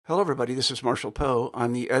Hello, everybody. This is Marshall Poe.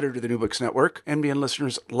 I'm the editor of the New Books Network. NBN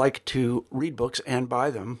listeners like to read books and buy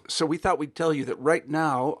them. So we thought we'd tell you that right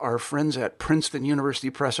now, our friends at Princeton University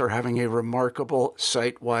Press are having a remarkable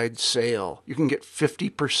site-wide sale. You can get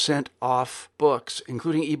 50% off books,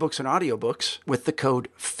 including ebooks and audiobooks, with the code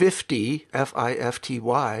 50,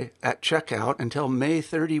 F-I-F-T-Y, at checkout until May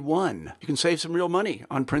 31. You can save some real money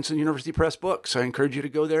on Princeton University Press books. I encourage you to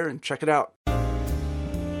go there and check it out.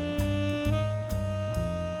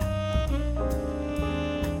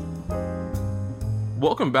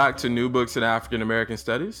 Welcome back to New Books in African American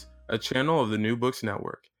Studies, a channel of the New Books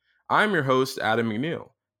Network. I'm your host, Adam McNeil,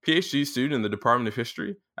 PhD student in the Department of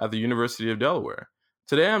History at the University of Delaware.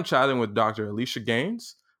 Today I'm chatting with Dr. Alicia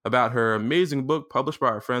Gaines about her amazing book published by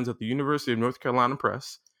our friends at the University of North Carolina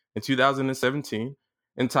Press in 2017,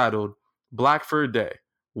 entitled Black for a Day,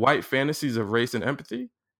 White Fantasies of Race and Empathy.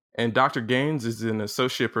 And Dr. Gaines is an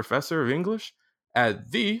associate professor of English at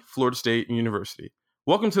the Florida State University.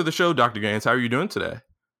 Welcome to the show, Dr. Gaines. How are you doing today?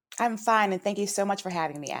 I'm fine, and thank you so much for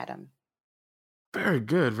having me, Adam. Very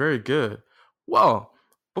good, very good. Well,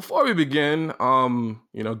 before we begin,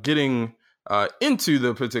 getting into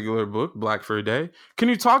the particular book, Black for a Day, can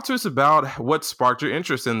you talk to us about what sparked your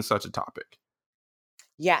interest in such a topic?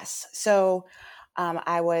 Yes. So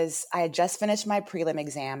I had just finished my prelim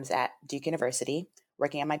exams at Duke University,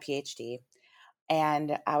 working on my PhD.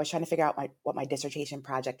 And I was trying to figure out what my dissertation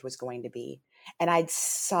project was going to be. And I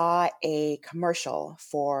saw a commercial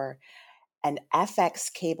for an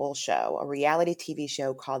FX cable show, a reality TV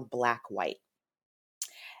show called Black White.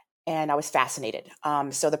 And I was fascinated.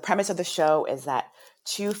 So the premise of the show is that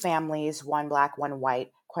two families, one Black, one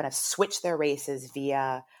white, kind of switch their races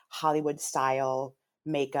via Hollywood-style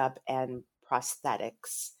makeup and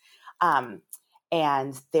prosthetics.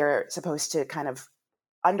 And they're supposed to kind of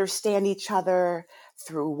understand each other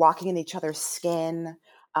through walking in each other's skin.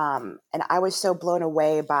 And I was so blown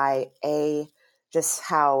away by just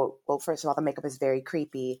how, well, first of all, the makeup is very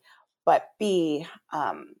creepy, but B,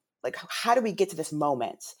 how do we get to this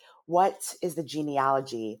moment? What is the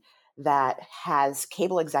genealogy that has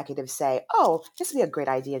cable executives say, oh, this would be a great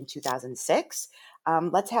idea in 2006.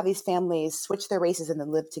 Let's have these families switch their races and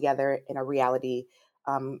then live together in a reality,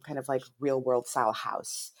 kind of like real world style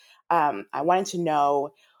house. I wanted to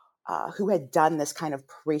know who had done this kind of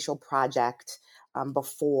racial project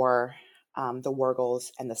before the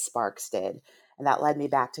Wurgles and the Sparks did. And that led me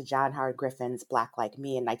back to John Howard Griffin's Black Like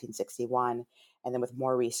Me in 1961. And then with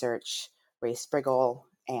more research, Ray Spriggle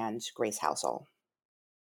and Grace Housel.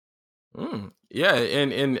 Yeah,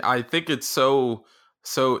 and I think it's so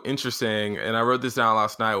interesting. And I wrote this down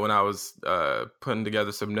last night when I was putting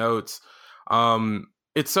together some notes.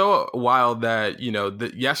 It's so wild that,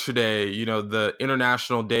 yesterday, the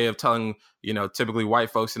International Day of Telling, typically white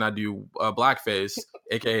folks and I do blackface,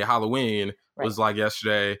 aka Halloween, Right. was like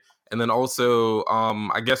yesterday. And then also,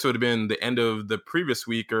 I guess it would have been the end of the previous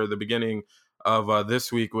week or the beginning of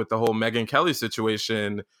this week with the whole Megyn Kelly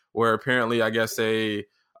situation, where apparently, I guess a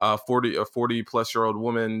 40 plus year old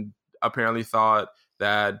woman apparently thought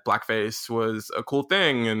that blackface was a cool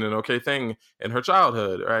thing and an okay thing in her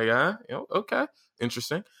childhood, right? Yeah, okay.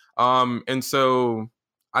 Interesting. And so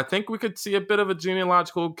I think we could see a bit of a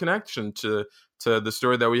genealogical connection to the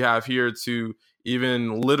story that we have here to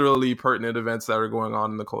even literally pertinent events that are going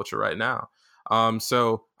on in the culture right now.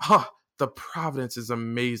 The Providence is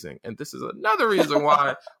amazing. And this is another reason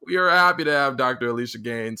why we are happy to have Dr. Alicia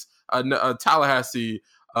Gaines, a Tallahassee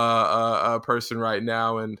person right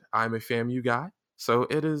now. And I'm a FAMU guy. So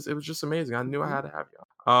it was just amazing. I knew I had to have you.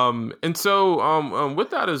 And so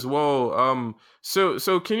with that as well,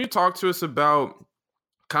 so can you talk to us about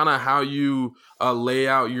kind of how you lay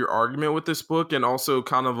out your argument with this book, and also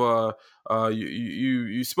kind of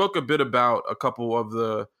you spoke a bit about a couple of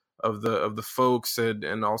the folks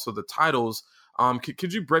and also the titles.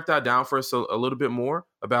 Could you break that down for us a little bit more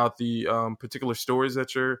about the particular stories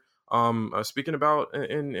that you're speaking about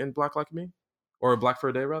in Black Like Me, or Black for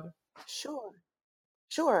a Day rather? Sure.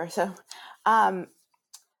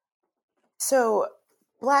 So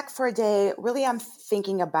Black for a Day, really I'm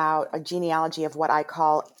thinking about a genealogy of what I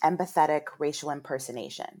call empathetic racial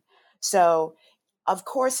impersonation. So of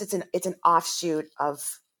course it's an offshoot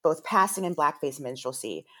of both passing and blackface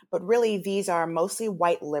minstrelsy, but really these are mostly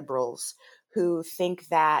white liberals who think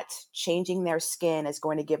that changing their skin is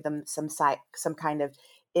going to give them some kind of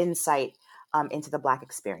insight into the Black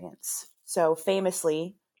experience. So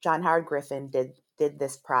famously, John Howard Griffin did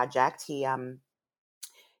this project. He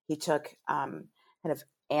took kind of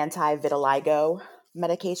anti-vitiligo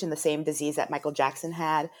medication, the same disease that Michael Jackson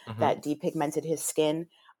had, that depigmented his skin.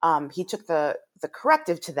 He took the the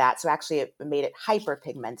corrective to that. So actually it made it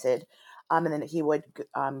hyperpigmented. And then he would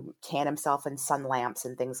tan himself in sun lamps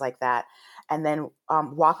and things like that. And then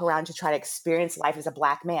walk around to try to experience life as a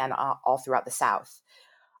Black man all throughout the South.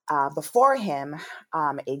 Before him,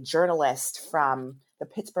 a journalist from the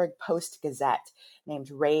Pittsburgh Post-Gazette named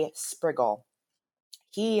Ray Sprigle,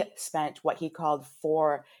 he spent what he called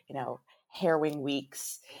 4, harrowing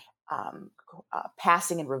weeks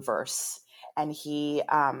passing in reverse. And he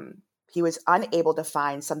was unable to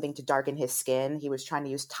find something to darken his skin. He was trying to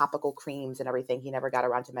use topical creams and everything. He never got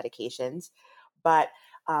around to medications. But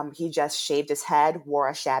he just shaved his head, wore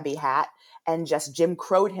a shabby hat, and just Jim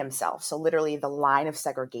Crowed himself. So literally the line of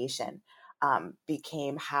segregation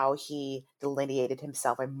became how he delineated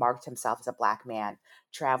himself and marked himself as a Black man,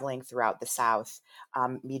 traveling throughout the South,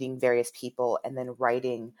 meeting various people, and then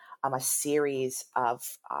writing a series of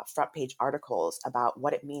front page articles about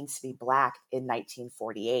what it means to be Black in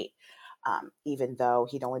 1948, even though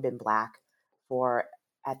he'd only been Black for,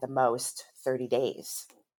 at the most, 30 days.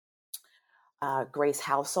 Grace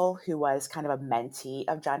Halsell, who was kind of a mentee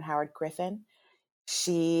of John Howard Griffin,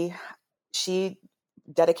 she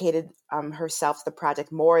dedicated herself to the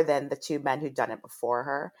project more than the 2 men who'd done it before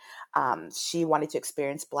her. She wanted to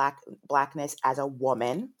experience Blackness as a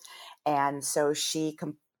woman. And so she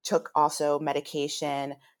took also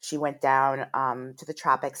medication. She went down to the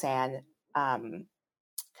tropics and kind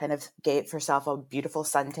of gave herself a beautiful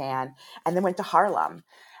suntan, and then went to Harlem.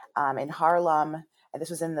 In Harlem, and this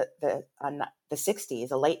was in the 60s,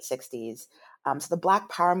 the late 60s. So the Black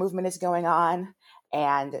Power movement is going on,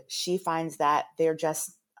 and she finds that they're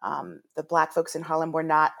just, the Black folks in Harlem were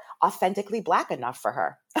not authentically Black enough for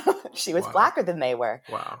her. She was Blacker than they were.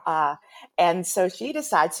 Wow. And so she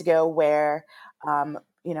decides to go where,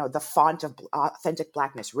 the font of authentic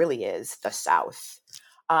Blackness really is, the South,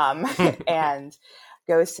 and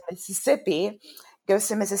goes to Mississippi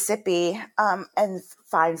and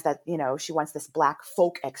finds that, she wants this Black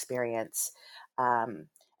folk experience.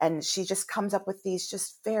 And she just comes up with these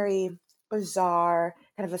just very bizarre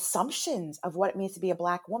kind of assumptions of what it means to be a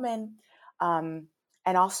Black woman, and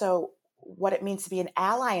also what it means to be an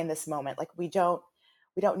ally in this moment. Like we don't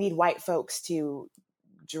need white folks to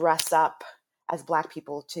dress up as Black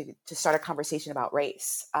people to start a conversation about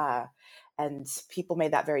race. And people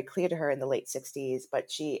made that very clear to her in the late 60s, but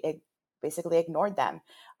she basically ignored them,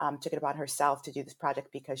 took it upon herself to do this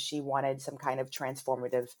project because she wanted some kind of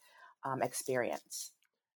transformative experience.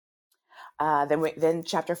 Then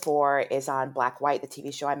chapter 4 is on Black White, the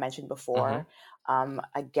TV show I mentioned before.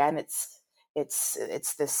 Again, it's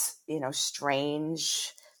this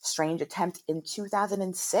strange attempt in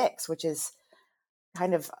 2006, which is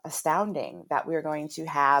kind of astounding that we're going to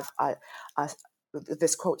have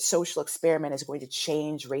this quote social experiment is going to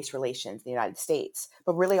change race relations in the United States.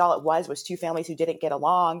 But really all it was 2 families who didn't get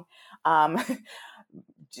along,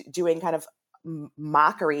 doing kind of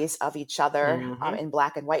mockeries of each other in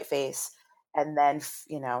Black and white face. And then,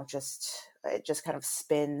 it just kind of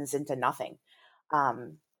spins into nothing.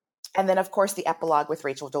 And then, of course, the epilogue with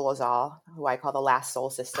Rachel Dolezal, who I call the last soul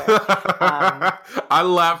sister. I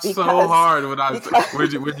laughed so hard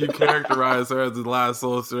when you characterized her as the last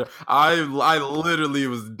soul sister. I literally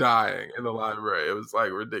was dying in the library. It was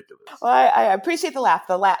like ridiculous. Well, I appreciate the laugh.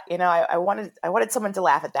 I wanted someone to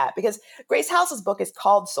laugh at that because Grace Halsell's book is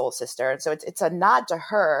called Soul Sister, and so it's a nod to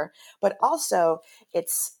her, but also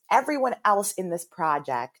it's everyone else in this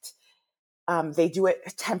project. They do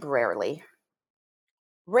it temporarily.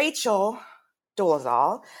 Rachel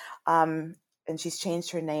Dolezal, and she's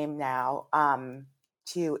changed her name now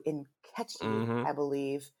to Nkechi, I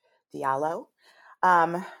believe, Diallo.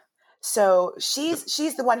 So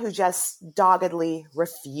she's the one who just doggedly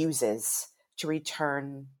refuses to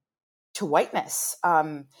return to whiteness.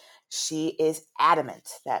 She is adamant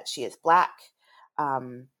that she is Black,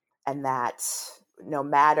 and that no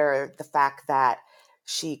matter the fact that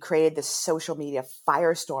she created this social media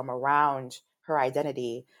firestorm around her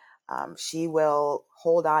identity, she will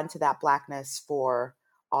hold on to that Blackness for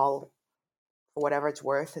whatever it's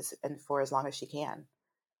worth and for as long as she can.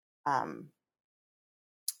 And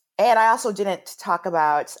I also didn't talk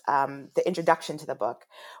about the introduction to the book,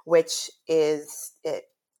 which is it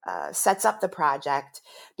sets up the project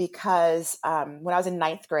because when I was in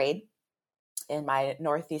 9th grade in my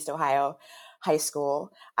Northeast Ohio high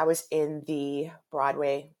school, I was in the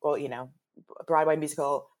Broadway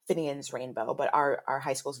musical Finian's Rainbow, but our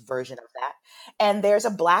high school's version of that. And there's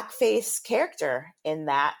a blackface character in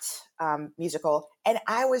that musical. And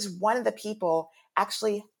I was one of the people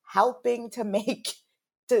actually helping to make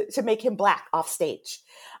him Black off stage.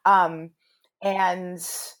 And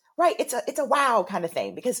right, it's a wow kind of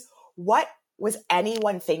thing, because what was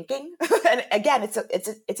anyone thinking? And again, it's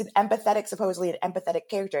an empathetic, supposedly an empathetic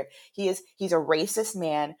character. He's a racist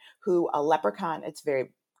man who a leprechaun. It's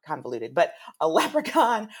very convoluted, but a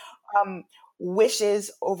leprechaun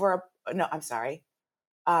wishes over. No, I'm sorry.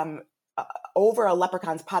 Over a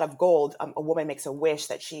leprechaun's pot of gold, a woman makes a wish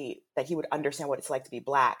that he would understand what it's like to be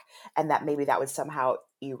Black, and that maybe that would somehow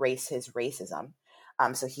erase his racism.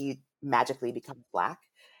 So he magically becomes Black.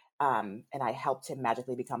 And I helped him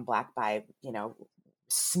magically become Black by,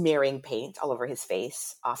 smearing paint all over his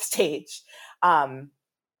face off stage.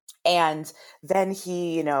 And then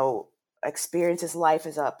he, experiences life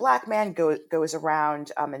as a Black man, goes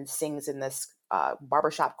around and sings in this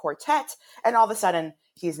barbershop quartet, and all of a sudden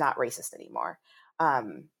he's not racist anymore.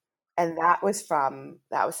 And that was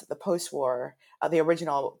the post-war. The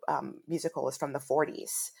original musical is from the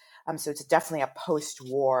 40s. So it's definitely a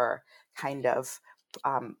post-war kind of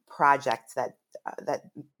project that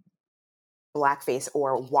blackface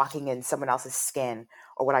or walking in someone else's skin,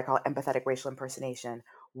 or what I call empathetic racial impersonation,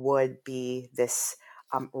 would be this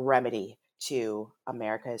remedy to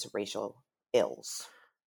America's racial ills.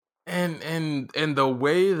 And the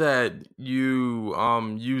way that you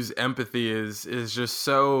use empathy is just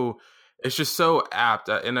so, it's just so apt,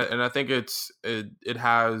 and I think it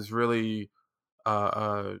has really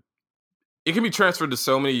it can be transferred to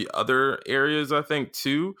so many other areas, I think,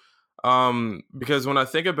 too, because when I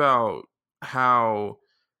think about how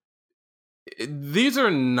these are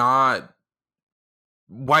not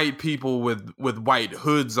white people with white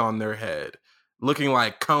hoods on their head looking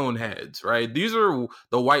like cone heads, right? These are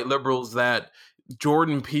the white liberals that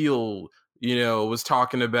Jordan Peele, was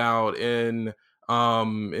talking about in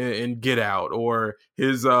Get Out, or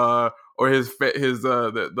his the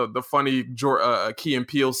funny Key and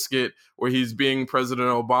Peele skit where he's being President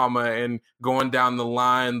Obama and going down the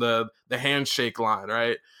line, the handshake line,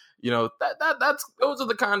 right? That's those are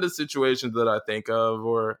the kind of situations that I think of,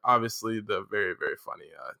 or obviously the very, very funny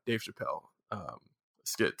Dave Chappelle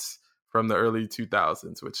skits from the early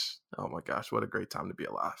 2000s, which, oh my gosh, what a great time to be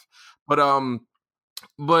alive. But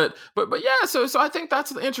yeah, so I think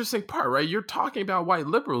that's the interesting part, right? You're talking about white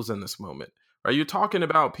liberals in this moment, right? You're talking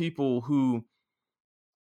about people who,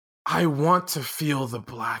 I want to feel the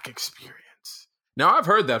Black experience. Now, I've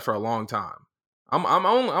heard that for a long time. I'm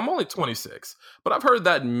only 26, but I've heard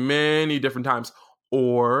that many different times.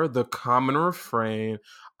 Or the common refrain,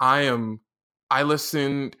 I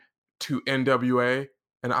listened to NWA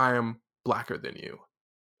and I am Blacker than you,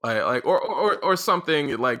 or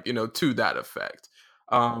something like, to that effect,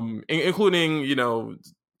 including,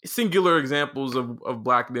 singular examples of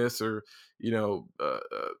Blackness, or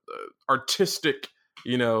artistic,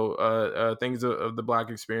 things of the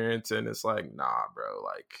Black experience, and it's like, nah, bro,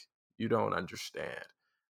 like, you don't understand.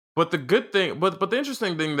 But the good thing, but the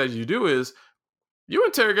interesting thing that you do is you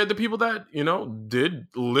interrogate the people that, did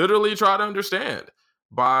literally try to understand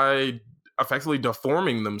by effectively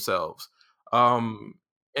deforming themselves.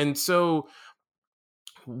 And so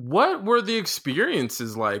what were the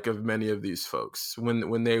experiences like of many of these folks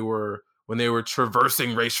when they were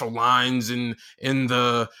traversing racial lines in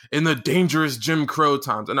the dangerous Jim Crow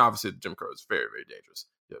times? And obviously Jim Crow is very, very dangerous.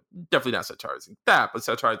 Definitely not satirizing that, but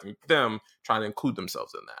satirizing them trying to include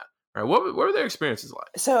themselves in that. Right? What were their experiences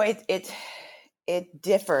like? So it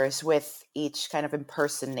differs with each kind of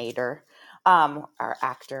impersonator, or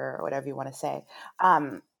actor, or whatever you want to say.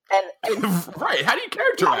 And right, how do you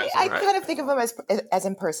characterize them? I kind of think of them as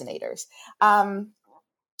impersonators.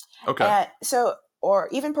 Okay. And so, or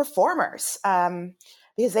even performers,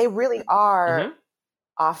 because they really are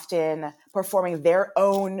often performing their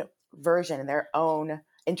own version and their own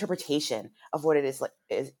interpretation of what it is like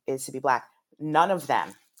is to be Black. None of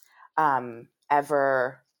them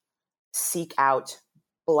ever seek out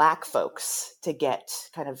Black folks to get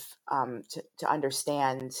kind of to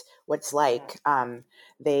understand what it's like.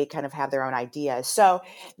 They kind of have their own ideas. So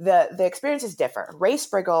the experiences differ. Ray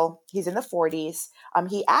Sprigle, he's in the 40s.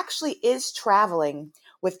 He actually is traveling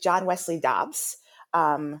with John Wesley Dobbs,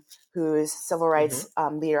 who's civil rights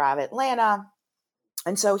leader out of Atlanta.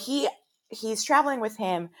 And so he's traveling with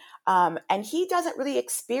him, and he doesn't really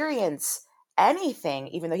experience anything,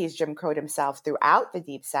 even though he's Jim Crowed himself throughout the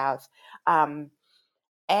Deep South.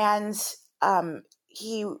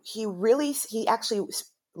 He actually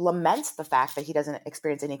laments the fact that he doesn't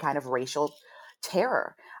experience any kind of racial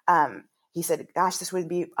terror. He said, gosh, this would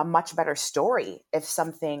be a much better story if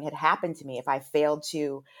something had happened to me, if I failed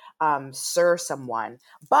to serve someone.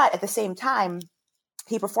 But at the same time,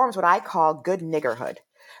 he performs what I call good niggerhood,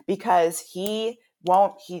 because he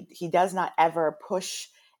does not ever push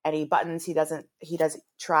any buttons. He doesn't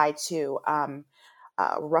try to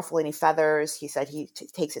ruffle any feathers. He said he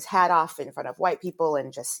takes his hat off in front of white people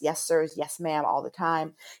and just yes sirs, yes ma'am all the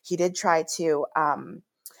time. He did try to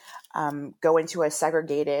go into a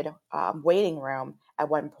segregated waiting room at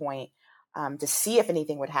one point to see if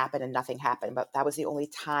anything would happen, and nothing happened. But that was the only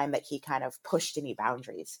time that he kind of pushed any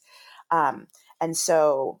boundaries. And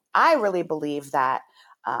so I really believe that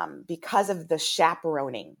because of the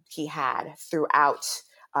chaperoning he had throughout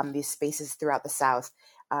these spaces throughout the South,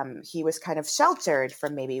 he was kind of sheltered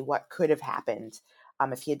from maybe what could have happened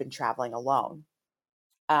if he had been traveling alone.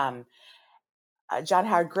 John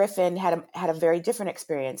Howard Griffin had a very different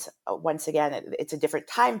experience. Once again, it's a different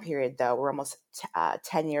time period, though. We're almost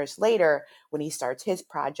 10 years later when he starts his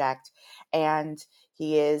project, and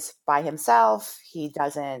he is by himself. He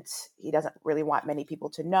doesn't really want many people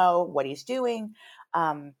to know what he's doing.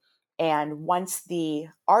 And once the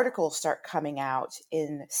articles start coming out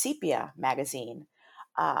in Sepia magazine,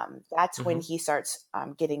 that's when he starts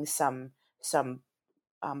getting some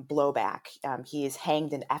blowback. He is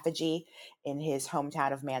hanged in effigy in his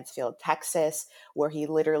hometown of Mansfield, Texas, where he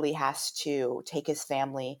literally has to take his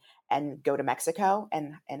family and go to Mexico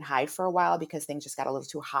and hide for a while because things just got a little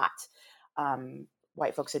too hot.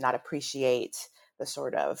 White folks did not appreciate the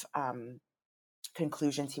sort of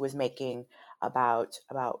conclusions he was making about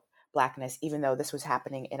Blackness, even though this was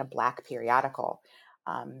happening in a Black periodical.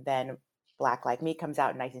 Then Black Like Me comes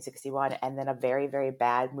out in 1961, and then a very, very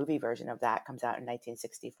bad movie version of that comes out in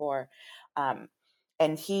 1964.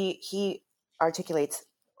 And he articulates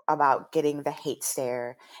about getting the hate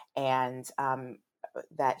stare and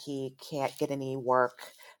that he can't get any work.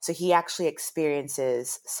 So he actually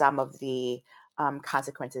experiences some of the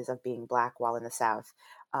consequences of being Black while in the South.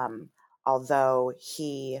 Although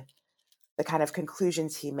the kind of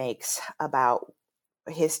conclusions he makes about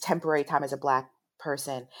his temporary time as a Black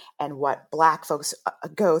person and what Black folks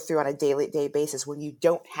go through on a day basis when you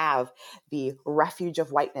don't have the refuge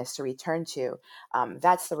of whiteness to return to,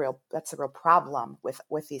 that's the real problem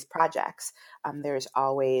with these projects. There's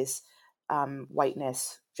always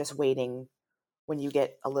whiteness just waiting when you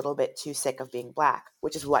get a little bit too sick of being Black,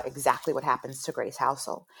 which is exactly what happens to Grace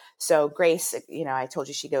Halsell. So Grace, I told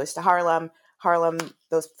you she goes to Harlem.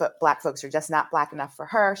 Those Black folks are just not Black enough for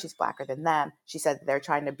her. She's Blacker than them. She said they're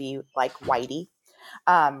trying to be like Whitey.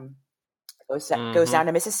 Goes down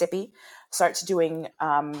to Mississippi, starts doing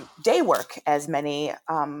day work, as many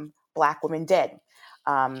Black women did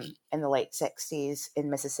in the late 60s in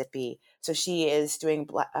Mississippi. So she is doing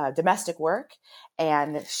domestic work,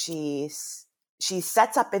 and she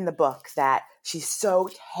sets up in the book that she's so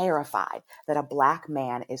terrified that a Black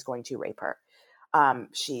man is going to rape her.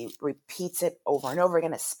 She repeats it over and over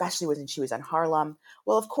again, especially when she was in Harlem.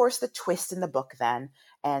 Well, of course, the twist in the book then,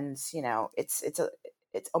 and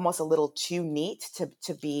it's almost a little too neat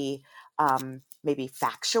to be maybe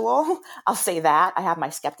factual. I'll say that. I have my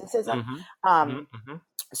skepticism.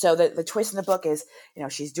 So the twist in the book is,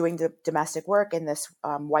 she's doing the domestic work in this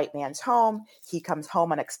white man's home. He comes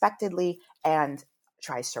home unexpectedly and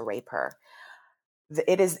tries to rape her.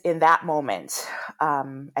 It is in that moment,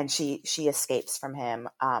 and she escapes from him,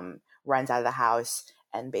 runs out of the house,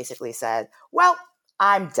 and basically said, well,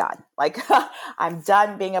 I'm done. Like, I'm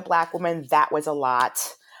done being a Black woman. That was a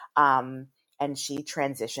lot. And she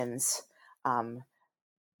transitions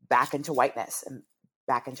back into whiteness and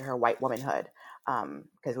back into her white womanhood,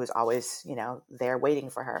 because it was always, there waiting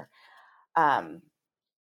for her.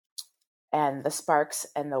 And the Sparks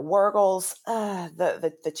and the Wurgles,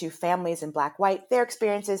 the two families in Black-white, their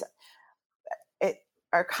experiences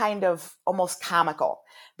are kind of almost comical,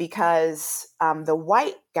 because the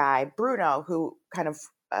white guy, Bruno, who kind of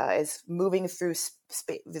is moving through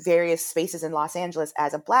various spaces in Los Angeles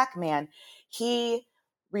as a Black man, he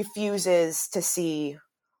refuses to see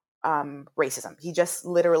racism. He just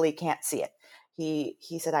literally can't see it.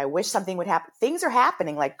 He said, I wish something would happen. Things are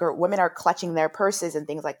happening, like women are clutching their purses and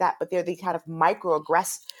things like that, but they're the kind of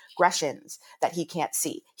microaggressions that he can't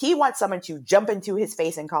see. He wants someone to jump into his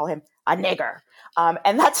face and call him a nigger.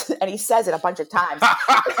 And he says it a bunch of times.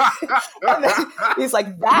 And he's like,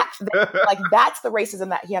 that's the racism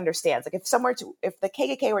that he understands. Like if the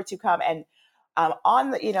KKK were to come and on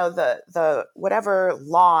the whatever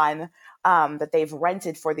lawn that they've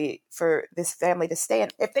rented for this family to stay in,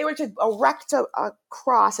 if they were to erect a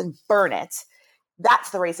cross and burn it, that's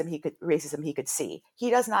the racism he could see. He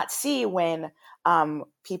does not see when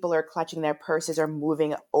people are clutching their purses or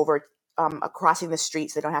moving over, crossing the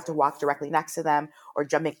streets. They don't have to walk directly next to them, or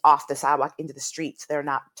jumping off the sidewalk into the streets. They're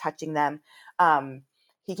not touching them.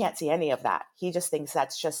 He can't see any of that. He just thinks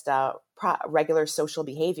that's just regular social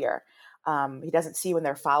behavior. He doesn't see when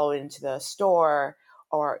they're followed into the store,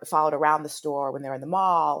 or followed around the store when they're in the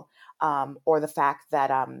mall, or the fact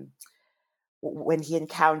that when he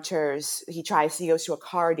goes to a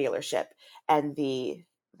car dealership, and the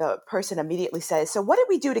person immediately says, "So what did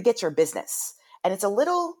we do to get your business?" And it's a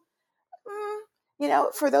little,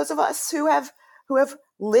 for those of us who have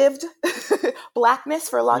lived Blackness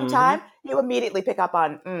for a long time, you immediately pick up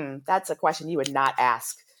on, that's a question you would not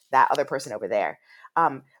ask that other person over there.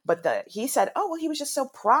 But he said, "Oh, well, he was just so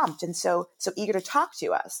prompt and so eager to talk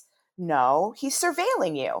to us." No, he's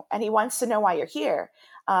surveilling you, and he wants to know why you're here.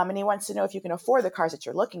 And he wants to know if you can afford the cars that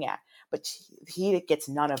you're looking at. But he gets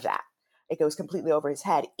none of that. It goes completely over his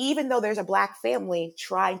head. Even though there's a Black family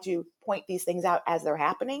trying to point these things out as they're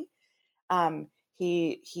happening,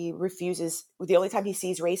 he refuses. The only time he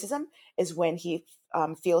sees racism is when he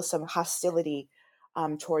feels some hostility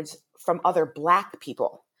from other Black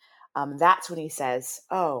people. That's when he says,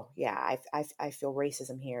 "Oh yeah, I feel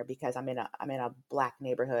racism here because I'm in a Black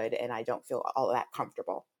neighborhood and I don't feel all that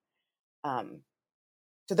comfortable."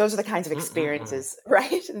 So those are the kinds of experiences,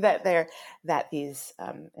 right, that these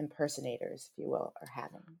impersonators, if you will, are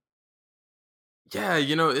having. Yeah,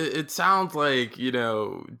 it sounds like,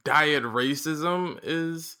 diet racism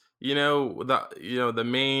is, the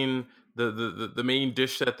main the main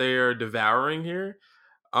dish that they are devouring here.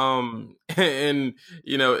 And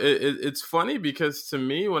it's funny because to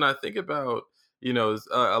me, when I think about,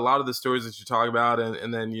 a lot of the stories that you talk about,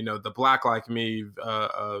 and then, the Black Like Me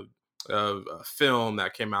film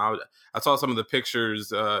that came out, I saw some of the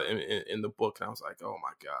pictures in the book, and I was like, oh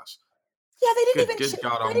my gosh. Yeah, they didn't even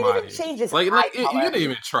Almighty. change his Like eye you color. didn't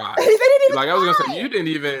even try. They didn't even Like I was gonna try. say, you didn't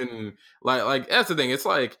even like that's the thing. It's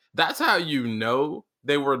like that's how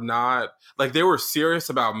they were not like they were serious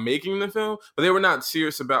about making the film, but they were not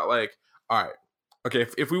serious about like, all right, okay,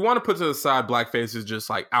 if we want to put to the side blackface is just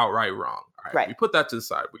like outright wrong. All right, Right. we put that to the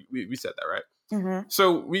side. We said that, right? Mm-hmm.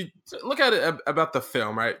 So we look at it about the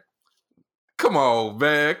film, right? Come on,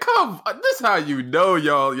 man. This is how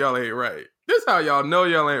y'all ain't right. This is how y'all know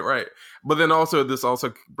y'all ain't right. But then also this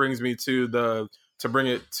also brings me to bring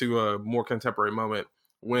it to a more contemporary moment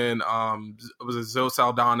when it was Zoe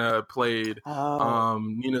Saldana played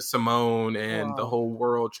Nina Simone, and the whole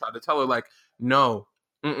world tried to tell her like, no.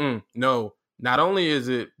 Not only is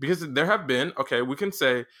it because there have been, okay, we can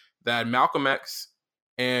say that Malcolm X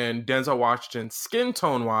and Denzel Washington skin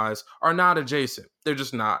tone wise are not adjacent. They're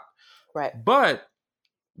just not. Right. But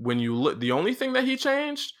when you look, the only thing that he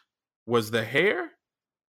changed was the hair,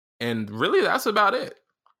 and really that's about it.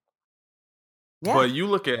 Yeah. But you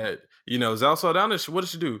look at, Zoe Saldana, what did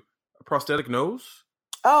she do? A prosthetic nose?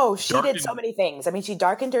 Oh, she did so many things. I mean, she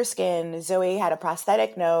darkened her skin. Zoe had a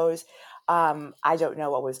prosthetic nose. I don't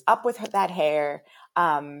know what was up with that hair.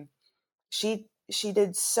 She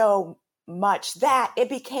did so much that it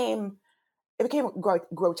became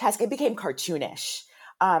grotesque. It became cartoonish.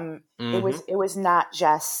 It was not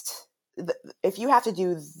just if you have to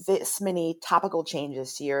do this many topical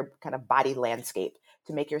changes to your kind of body landscape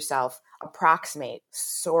to make yourself approximate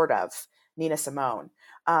sort of Nina Simone,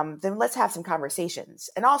 then let's have some conversations.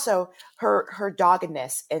 And also her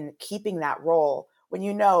doggedness in keeping that role when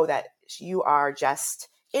you know that you are just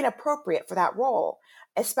inappropriate for that role,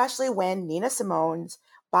 especially when Nina Simone's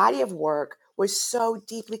body of work was so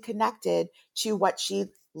deeply connected to what she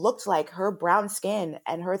looked like, her brown skin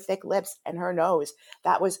and her thick lips and her nose.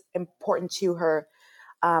 That was important to her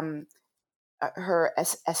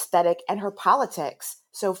aesthetic and her politics.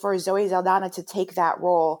 So for Zoe Saldana to take that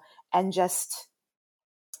role and just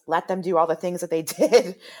let them do all the things that they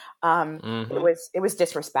did, it was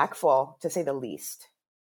disrespectful to say the least.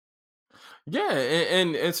 Yeah,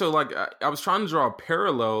 and so like I was trying to draw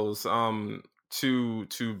parallels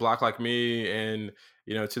to Black Like Me and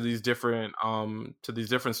to these different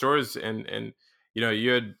stories, and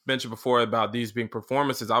you had mentioned before about these being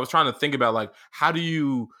performances. I was trying to think about like how do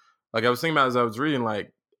you like I was thinking about as I was reading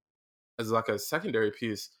like as like a secondary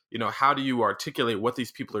piece, how do you articulate what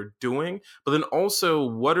these people are doing, but then also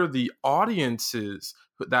what are the audiences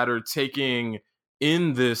that are taking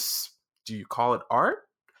in this, do you call it art?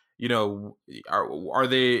 Are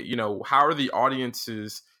they, how are the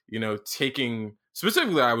audiences, taking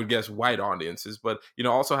specifically, I would guess white audiences, but,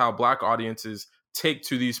 also how Black audiences take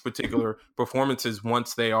to these particular performances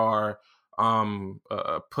once they are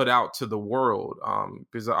put out to the world.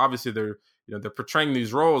 Because obviously they're portraying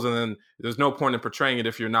these roles, and then there's no point in portraying it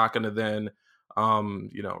if you're not going to then,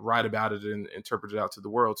 write about it and interpret it out to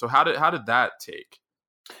the world. So how did that take?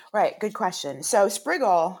 Right. Good question. So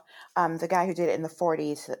Spriggle, the guy who did it in the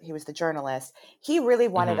 40s, he was the journalist. He really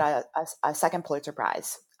wanted a second Pulitzer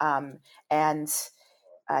Prize. And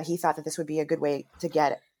he thought that this would be a good way to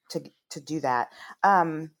get to do that.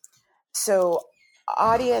 So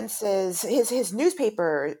audiences, his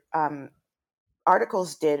newspaper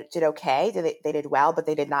articles did okay. They did well, but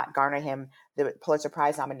they did not garner him the Pulitzer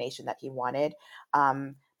Prize nomination that he wanted,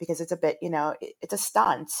 because it's a bit, it's a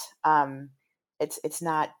stunt. It's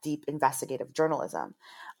not deep investigative journalism.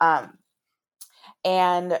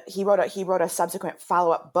 And he wrote a subsequent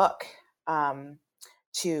follow-up book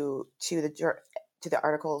to the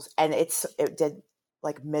articles, and it did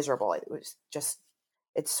like miserable.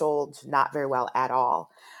 It sold not very well at all.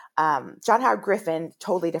 John Howard Griffin,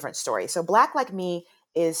 totally different story. So Black Like Me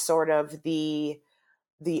is sort of the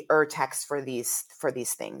text for these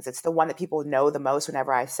things. It's the one that people know the most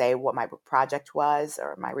whenever I say what my project was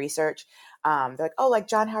or my research. They're like, oh, like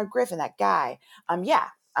John Howard Griffin, that guy. Yeah.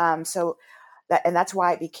 So that's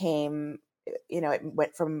why it became, it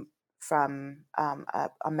went from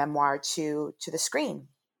a memoir to the screen.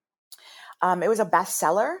 It was a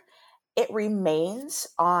bestseller. It remains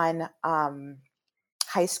on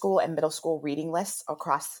high school and middle school reading lists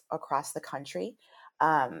across the country.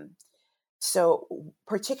 So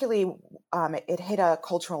particularly, it hit a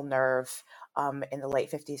cultural nerve in the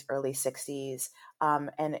late 50s, early 60s.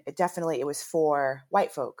 And it was for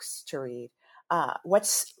white folks to read.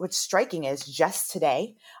 What's striking is just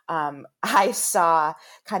today, I saw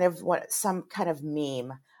some kind of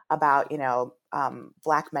meme about,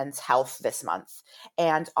 Black men's health this month.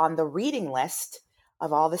 And on the reading list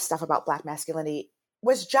of all this stuff about Black masculinity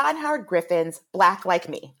was John Howard Griffin's Black Like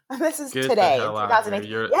Me. This is Get today, the in hell out 2008.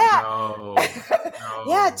 here. Yeah. No.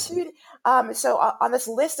 Yeah, dude. So on this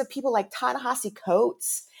list of people like Ta-Nehisi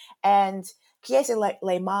Coates and Kiese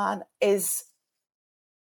Lehman is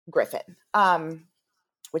Griffin,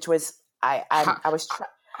 which was I was.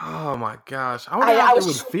 Oh my gosh! I wonder how they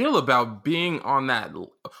would feel about being on that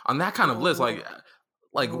kind of list, like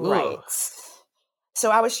right. Ugh. So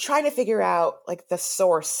I was trying to figure out like the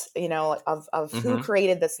source, of who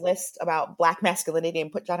created this list about Black masculinity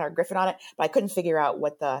and put John Howard Griffin on it, but I couldn't figure out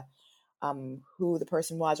what the who the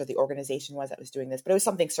person was or the organization was that was doing this. But it was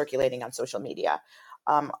something circulating on social media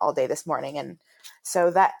all day this morning, and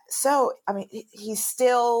so I mean, he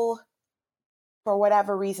still, for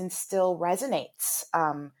whatever reason, still resonates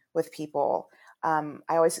with people. I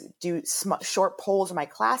always do short polls in my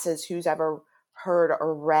classes: who's ever heard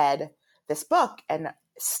or read this book? And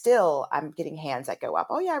still I'm getting hands that go up.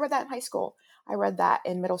 Oh yeah, I read that in high school. I read that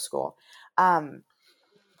in middle school. Now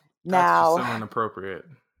that's just so inappropriate.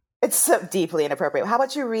 It's so deeply inappropriate. How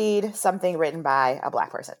about you read something written by a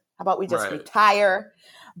Black person? How about we just retire?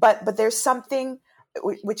 But there's something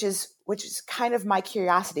which is kind of my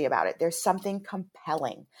curiosity about it. There's something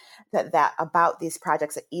compelling that about these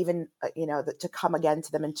projects that even to come again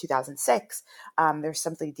to them in 2006. There's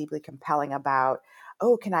something deeply compelling about,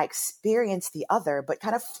 oh, can I experience the other, but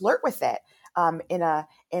kind of flirt with it in a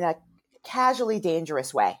casually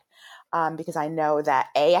dangerous way, because I know that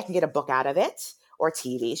A, I can get a book out of it or a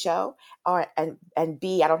TV show, and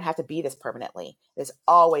B, I don't have to be this permanently. It's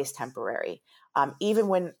always temporary. Even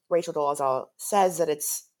when Rachel Dolezal says that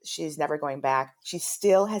she's never going back, she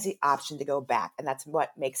still has the option to go back, and that's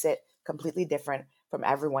what makes it completely different from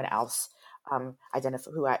everyone else who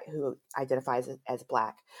identifies as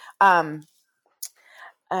Black.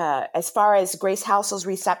 As far as Grace Halsell's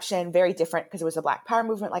reception, very different because it was a Black Power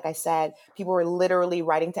movement. Like I said, people were literally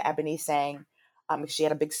writing to Ebony saying she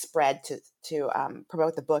had a big spread to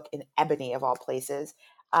promote the book in Ebony of all places.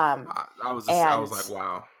 I was like,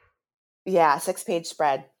 wow. Yeah, 6-page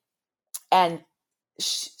spread. And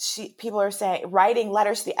people are writing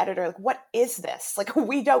letters to the editor, like, what is this? Like,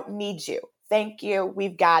 we don't need you. Thank you.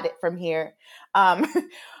 We've got it from here.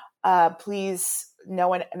 Please, no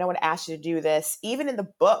one asked you to do this. Even in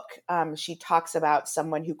the book, she talks about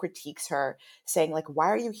someone who critiques her, saying, like,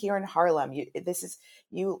 why are you here in Harlem?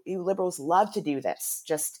 You liberals love to do this.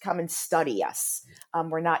 Just come and study us.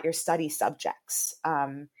 We're not your study subjects.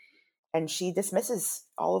 And she dismisses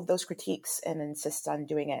all of those critiques and insists on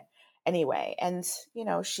doing it anyway. And,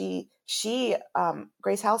 she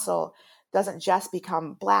Grace Halsell doesn't just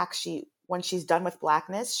become Black. When she's done with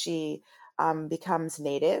Blackness, she becomes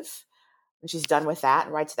Native. When she's done with that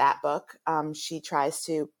and writes that book, she tries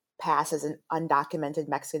to pass as an undocumented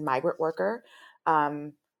Mexican migrant worker,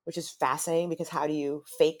 which is fascinating because how do you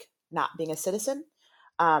fake not being a citizen?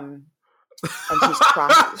 And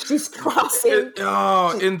she's crossing.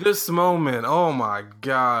 In this moment, oh my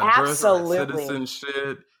God, absolutely, citizen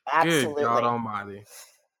shit. Absolutely, good God Almighty.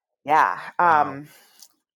 Yeah.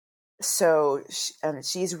 So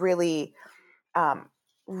she's really,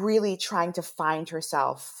 really trying to find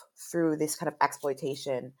herself through this kind of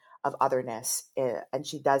exploitation of otherness, and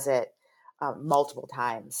she does it multiple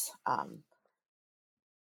times,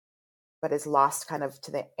 but is lost kind of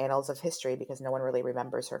to the annals of history because no one really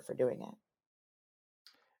remembers her for doing it.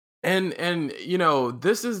 And you know,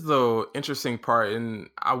 this is the interesting part,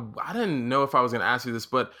 and I didn't know if I was going to ask you this,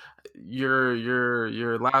 but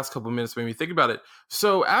your last couple of minutes made me think about it.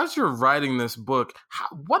 So as you're writing this book,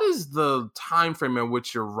 what is the time frame in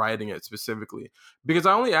which you're writing it specifically? Because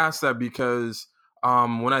I only ask that because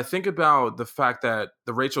when I think about the fact that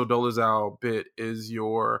the Rachel Dolezal bit is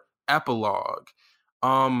your epilogue,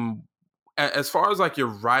 um, as far as like your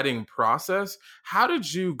writing process, how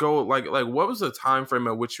did you go, like what was the time frame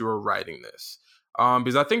at which you were writing this?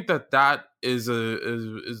 Because I think that is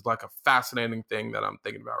like a fascinating thing that I'm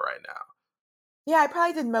thinking about right now. Yeah, I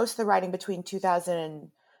probably did most of the writing between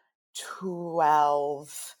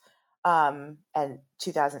 2012 and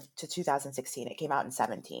 2000 to 2016. It came out in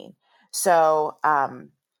 17. So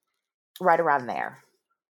right around there.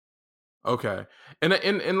 Okay.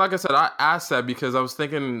 And like I said, I asked that because I was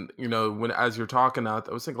thinking, you know, when as you're talking out,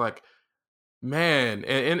 I was thinking like, man,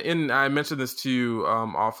 and I mentioned this to you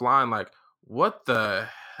offline, like, what the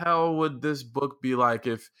hell would this book be like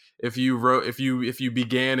if you wrote if you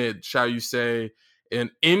began it, shall you say,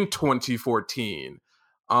 in 2014,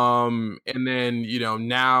 and then you know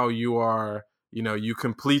now you are, you know, you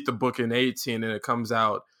complete the book in 18 and it comes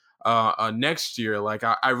out next year. Like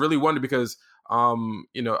I really wonder because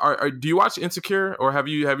you know, do you watch Insecure, or have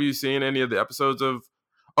you seen any of the episodes of?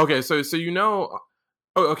 Okay, so you know.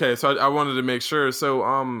 Oh, okay. So I wanted to make sure. So,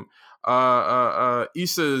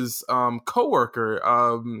 Issa's coworker,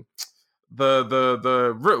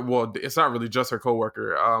 well, it's not really just her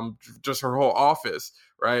coworker, just her whole office,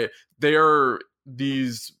 right? They are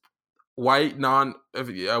these white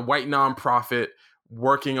nonprofit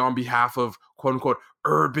working on behalf of quote unquote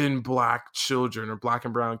urban black children or black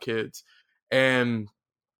and brown kids, and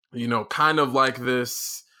you know, kind of like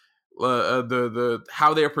this. The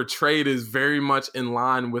how they're portrayed is very much in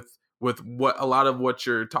line with what a lot of what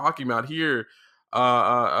you're talking about here,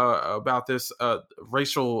 about this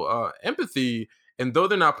racial empathy. And though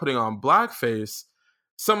they're not putting on blackface,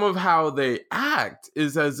 some of how they act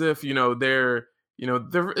is as if, you know,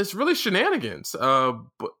 it's really shenanigans,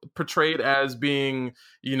 portrayed as being,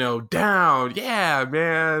 you know, down. Yeah,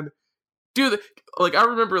 man. Dude, like I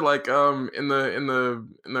remember, like in the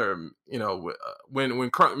you know, when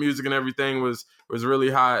crunk music and everything was really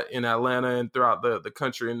hot in Atlanta and throughout the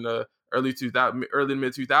country in the early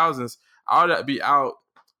mid 2000s, I would be out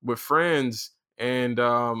with friends, and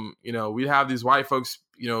you know, we'd have these white folks,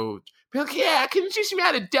 you know, be like, yeah, can you teach me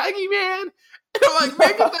how to Dougie, man? And I'm like,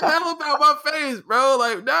 man, get the hell about my face, bro.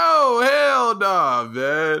 Like, no, hell no,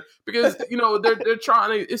 man. Because, you know, they're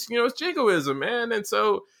trying to, it's, you know, it's jingoism, man. And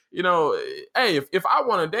so, you know, hey, if I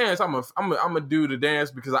want to dance, I'm a do the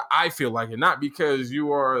dance because I feel like it, not because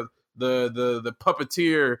you are the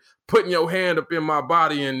puppeteer putting your hand up in my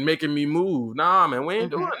body and making me move. Nah, man, we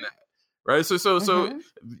ain't doing that. Right. So,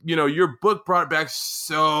 you know, your book brought back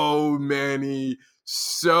so many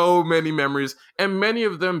memories, and many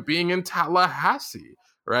of them being in Tallahassee.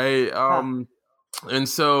 Right. And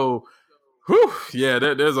so, whew, yeah,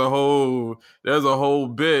 there's a whole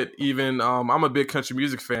bit. Even I'm a big country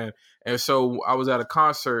music fan, and so I was at a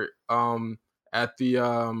concert at the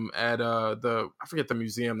I forget the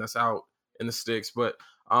museum that's out in the sticks, but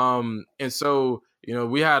and so, you know,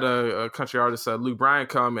 we had a country artist, Luke Bryan,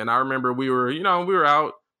 come, and I remember we were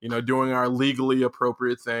out, you know, doing our legally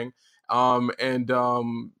appropriate thing, and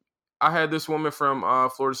I had this woman from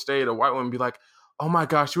Florida State, a white woman, be like, "Oh my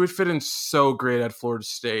gosh, you would fit in so great at Florida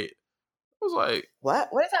State." I was like, what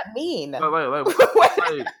does that mean? Like,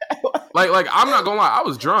 I'm not gonna lie, I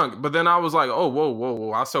was drunk, but then I was like, oh,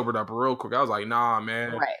 whoa, I sobered up real quick. I was like, nah,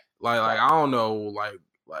 man, right. Like I don't know, like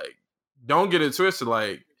don't get it twisted.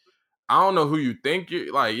 Like, I don't know who you think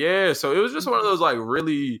you're, like, yeah. So it was just one of those, like,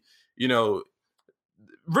 really, you know,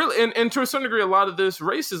 really, and to a certain degree, a lot of this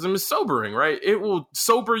racism is sobering, right? It will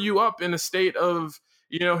sober you up in a state of,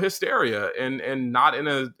 you know, hysteria, and not in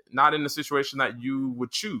a situation that you would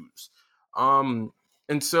choose. And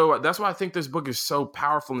so that's why I think this book is so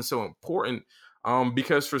powerful and so important.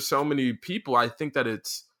 Because for so many people, I think that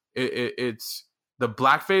it's the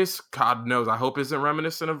blackface, God knows, I hope isn't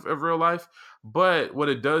reminiscent of real life. But what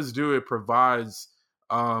it does do, it provides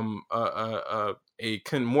more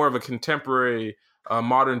of a contemporary,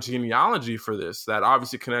 modern genealogy for this that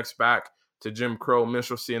obviously connects back to Jim Crow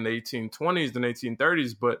minstrelsy in the 1820s and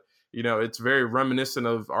 1830s. But, you know, it's very reminiscent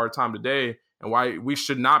of our time today, and why we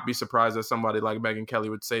should not be surprised that somebody like Megyn Kelly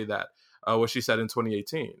would say that, what she said in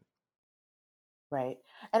 2018. Right.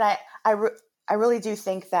 And I really do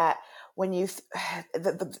think that when you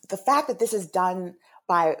the fact that this is done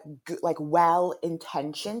by like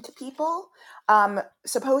well-intentioned people,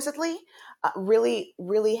 supposedly,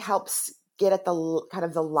 really helps get at the kind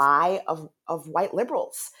of the lie of white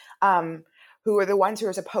liberals, who are the ones who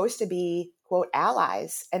are supposed to be, quote,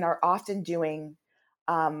 allies, and are often doing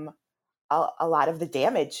a lot of the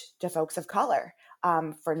damage to folks of color,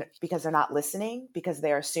 because they're not listening, because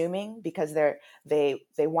they're assuming, because they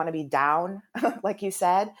want to be down, like you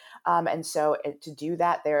said, and so to do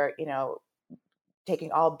that, they're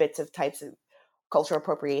taking all bits of types of cultural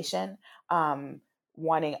appropriation,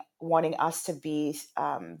 wanting us to be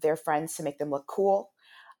their friends to make them look cool,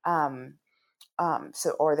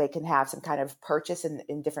 so or they can have some kind of purchase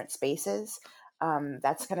in different spaces.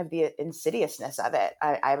 That's kind of the insidiousness of it.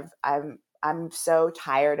 I'm so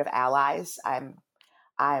tired of allies. I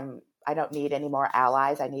don't need any more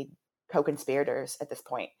allies. I need co-conspirators at this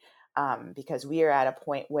point, because we are at a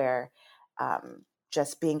point where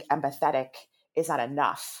just being empathetic is not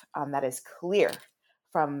enough. That is clear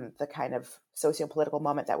from the kind of socio-political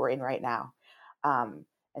moment that we're in right now.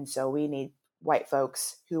 And so we need white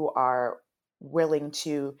folks who are willing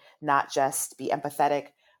to not just be empathetic,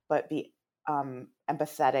 but be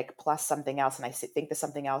empathetic plus something else. And I think the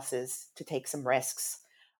something else is to take some risks,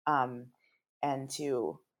 and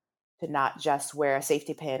to not just wear a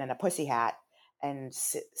safety pin and a pussy hat and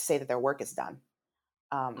say that their work is done.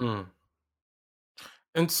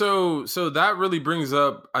 And so that really brings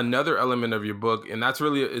up another element of your book, and that's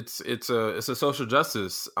really it's a social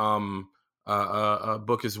justice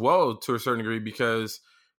book as well, to a certain degree, because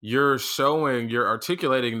you're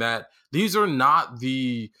articulating that these are not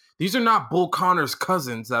Bull Connor's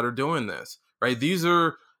cousins that are doing this, right? These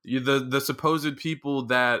are the supposed people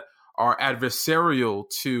that are adversarial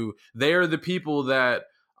to. They are the people that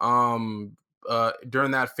during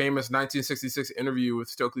that famous 1966 interview with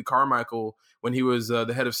Stokely Carmichael, when he was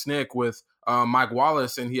the head of SNCC with Mike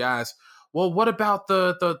Wallace, and he asked, well, what about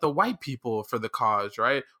the white people for the cause,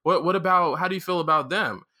 right? What about, how do you feel about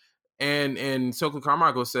them? And Stokely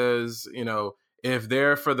Carmichael says, if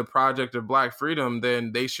they're for the project of Black freedom,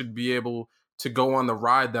 then they should be able to go on the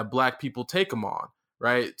ride that Black people take them on,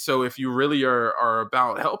 right? So if you really are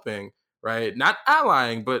about helping, right, not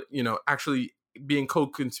allying, but actually being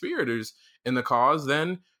co-conspirators in the cause,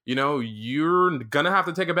 then you're gonna have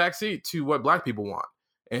to take a back seat to what Black people want,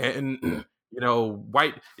 and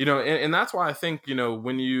white, and that's why I think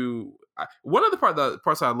when one of the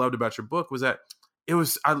parts I loved about your book was that it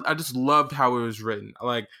was I just loved how it was written.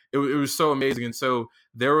 Like it was so amazing. And so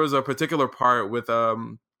there was a particular part with there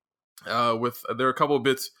were a couple of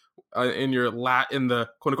bits in the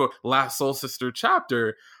quote unquote last Soul Sister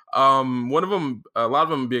chapter. One of them, a lot of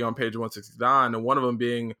them being on page 169, and one of them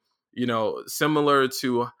being similar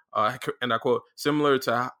to and I quote, similar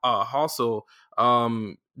to Hustle,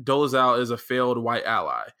 Dolezal is a failed white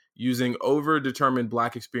ally using over-determined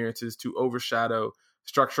Black experiences to overshadow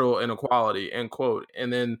structural inequality, end quote.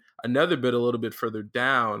 And then another bit a little bit further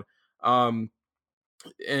down, in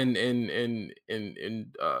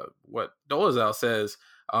what Dolezal says,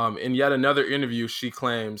 in yet another interview, she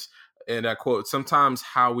claims, and I quote, sometimes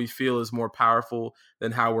how we feel is more powerful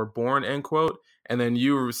than how we're born, end quote. And then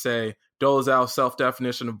you say, Dolezal's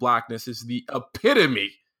self-definition of Blackness is the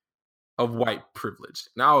epitome of white privilege.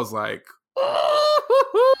 And I was like,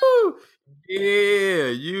 oh, yeah,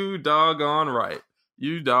 you doggone right.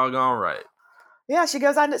 You doggone right. Yeah, she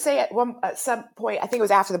goes on to say at some point, I think it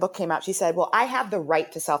was after the book came out, she said, well, I have the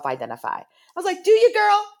right to self-identify. I was like, do you,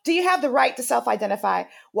 girl? Do you have the right to self-identify?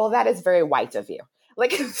 Well, that is very white of you.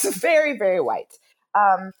 Like, it's very, very white,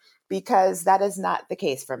 because that is not the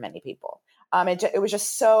case for many people. It was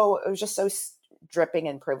just so dripping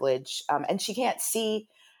in privilege. And she can't see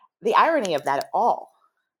the irony of that at all,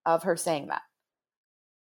 of her saying that.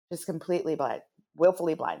 Just completely blind,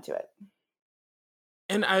 willfully blind to it.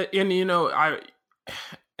 And I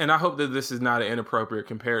hope that this is not an inappropriate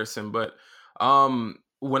comparison, but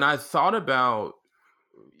when I thought about,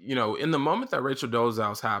 in the moment that Rachel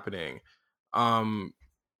Dolezal is happening,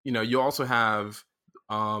 you also have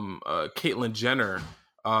Caitlyn Jenner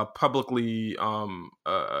publicly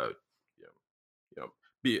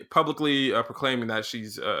proclaiming that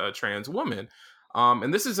she's a trans woman.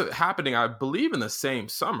 And this is happening, I believe, in the same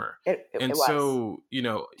summer. It was. So,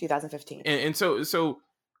 2015. And so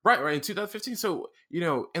right, in 2015. So,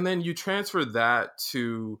 and then you transfer that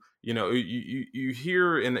to, you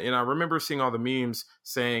hear, and I remember seeing all the memes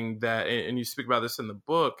saying that, and you speak about this in the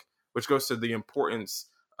book, which goes to the importance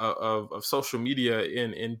of social media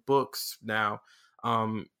in books now.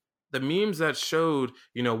 The memes that showed,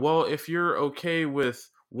 well, if you're okay with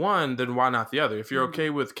one, then why not the other? If you're okay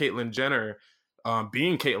with Caitlyn Jenner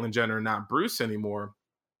being Caitlyn Jenner, not Bruce anymore,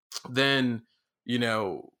 then, you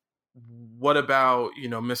know, what about, you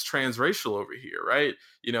know, Miss Transracial over here, right?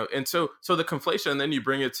 You know, and so the conflation, and then you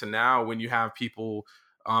bring it to now when you have people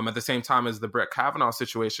at the same time as the Brett Kavanaugh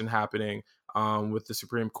situation happening with the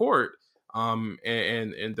Supreme Court and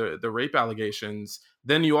the rape allegations.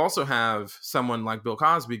 Then you also have someone like Bill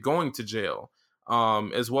Cosby going to jail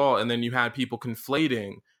as well, and then you had people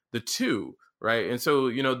conflating the two, right? And so,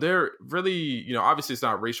 you know, they're really, you know, obviously it's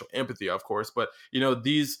not racial empathy, of course, but, you know,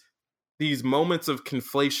 these moments of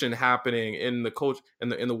conflation happening in the culture,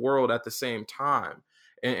 in the world at the same time.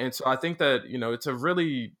 And so I think that, you know, it's a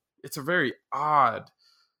very odd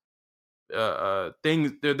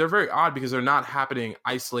thing. They're very odd because they're not happening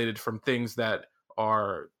isolated from things that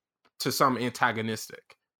are to some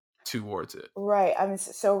antagonistic towards it. Right.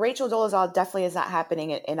 So Rachel Dolezal definitely is not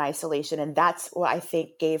happening in isolation. And that's what I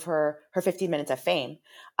think gave her 15 minutes of fame.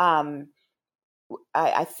 I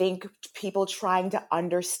think people trying to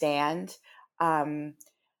understand Caitlyn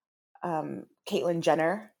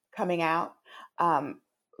Jenner coming out,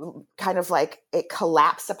 kind of like it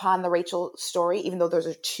collapsed upon the Rachel story, even though those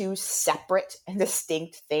are two separate and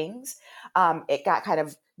distinct things. It got kind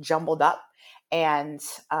of jumbled up. And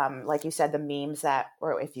like you said, the memes that,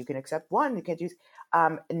 or if you can accept one, you can do,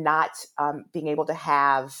 not being able to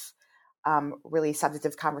have really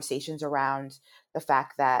substantive conversations around the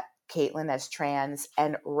fact that Caitlyn as trans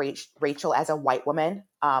and Rachel as a white woman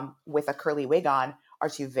with a curly wig on are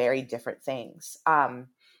two very different things. And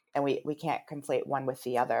we can't conflate one with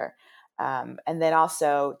the other. And then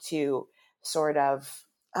also to sort of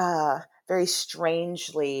very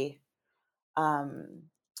strangely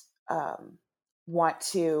want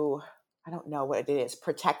to, I don't know what it is,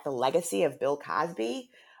 protect the legacy of Bill Cosby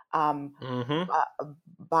by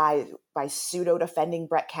pseudo defending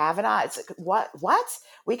Brett Kavanaugh. It's like, what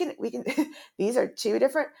we can these are two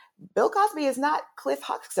different. Bill Cosby is not Cliff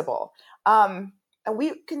Huxtable, and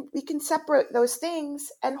we can separate those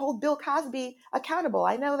things and hold Bill Cosby accountable.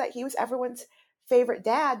 I know that he was everyone's favorite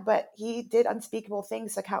dad, but he did unspeakable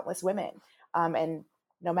things to countless women, and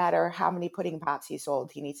no matter how many pudding pops he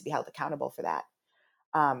sold, he needs to be held accountable for that.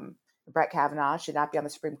 Brett Kavanaugh should not be on the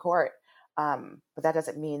Supreme Court, but that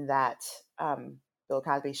doesn't mean that Bill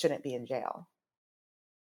Cosby shouldn't be in jail.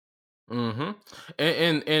 Mm-hmm.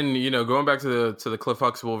 And you know, going back to the Cliff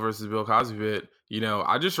Huxtable versus Bill Cosby bit, you know,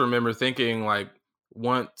 I just remember thinking, like,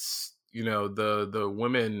 once, you know, the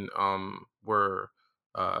women were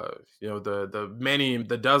you know,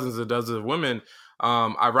 the dozens of women,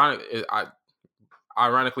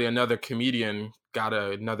 ironically another comedian got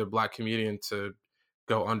another black comedian to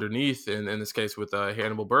go underneath in this case with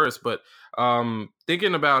Hannibal Buress. But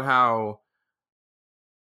thinking about how,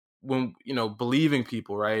 when, you know, believing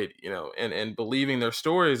people, right, you know, and believing their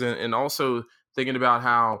stories, and also thinking about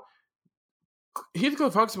how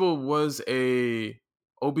Heathcliff Huxtable was a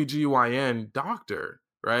OBGYN doctor,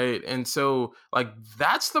 right? And so, like,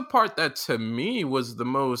 that's the part that to me was the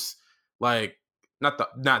most, like,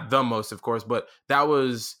 not the most, of course, but that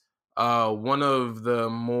was one of the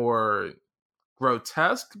more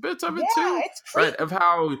grotesque bits of it too, it's right? Of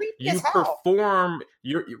how you perform,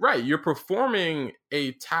 you're performing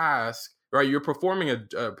a task, right? You're performing a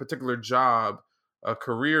particular job, a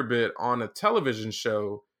career bit on a television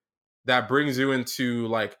show that brings you into,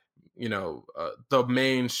 like, you know, the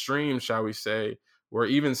mainstream, shall we say, where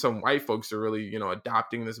even some white folks are really, you know,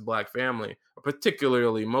 adopting this black family, a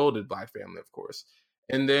particularly molded black family, of course.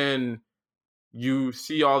 And then you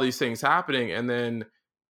see all these things happening, and then,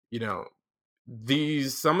 you know,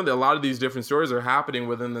 a lot of these different stories are happening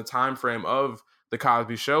within the time frame of the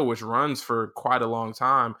Cosby Show, which runs for quite a long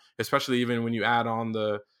time, especially even when you add on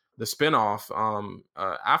the spinoff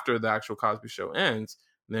after the actual Cosby Show ends.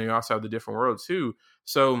 And then you also have the Different World too.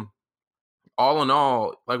 So all in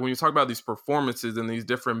all, like, when you talk about these performances and these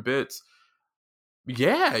different bits,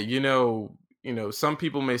 yeah, you know, some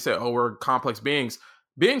people may say, "Oh, we're complex beings."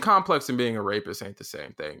 Being complex and being a rapist ain't the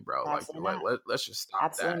same thing, bro. Absolutely Let's just stop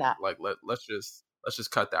Absolutely that. not. Like, let's just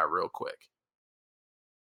cut that real quick.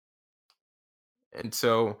 And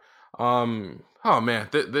so, oh man,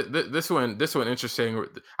 this one interesting.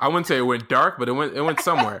 I wouldn't say it went dark, but it went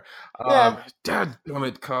somewhere. Yeah. Dad damn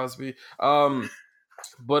it, Cosby. But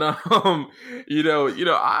you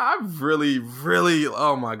know, I've really,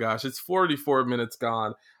 oh my gosh, it's 44 minutes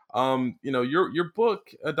gone. You know, your book,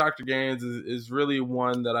 Dr. Gaines, is really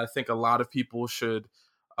one that I think a lot of people should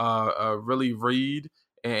really read.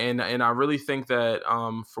 And I really think that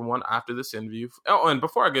for one, after this interview, oh, and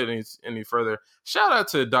before I get any further, shout out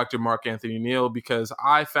to Dr. Mark Anthony Neal, because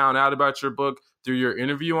I found out about your book through your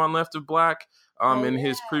interview on Left of Black in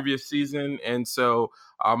his previous season. And so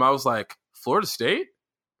I was like, Florida State?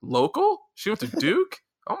 Local? She went to Duke?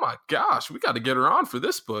 Oh my gosh, we got to get her on for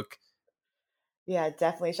this book. Yeah,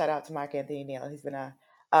 definitely shout out to Mark Anthony Neal. He's been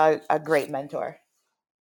a great mentor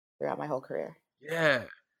throughout my whole career. Yeah.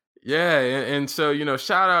 Yeah, and so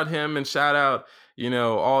shout out him, and shout out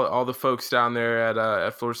all the folks down there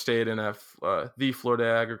at Florida State and at the Florida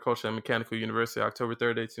Agricultural and Mechanical University, October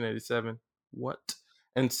 3rd, 1887. What?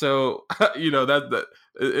 And so that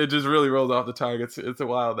it just really rolls off the tongue. It's a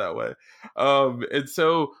wild that way. And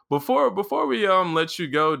so before we let you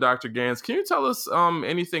go, Dr. Ganz, can you tell us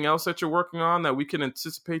anything else that you're working on that we can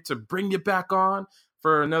anticipate to bring you back on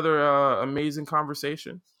for another amazing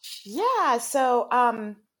conversation? Yeah. So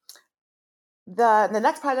the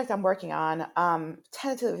next project I'm working on,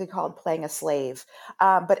 tentatively called Playing a Slave.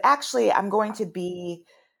 But actually I'm going to be,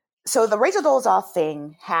 so the Rachel Dolezal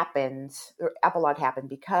thing happened, the epilogue happened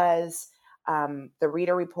because the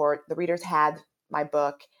readers had my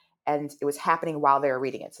book and it was happening while they were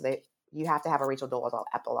reading it. So you have to have a Rachel Dolezal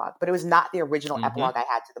epilogue, but it was not the original epilogue I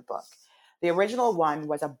had to the book. The original one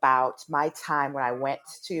was about my time when I went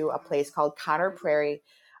to a place called Conner Prairie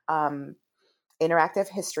Interactive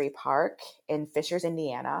History Park in Fishers,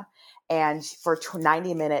 Indiana. And for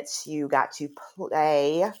 90 minutes, you got to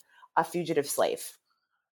play a fugitive slave.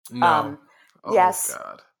 No. Yes.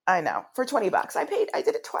 God. I know. For $20. I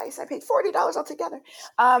did it twice. I paid $40 altogether.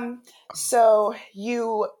 So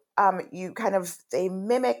you they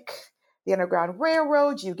mimic the Underground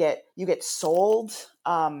Railroad. You get sold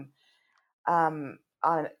on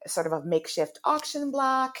sort of a makeshift auction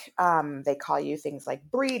block. They call you things like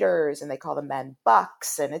breeders, and they call the men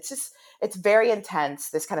bucks. And it's very intense,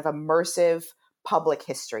 this kind of immersive public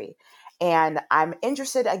history. And I'm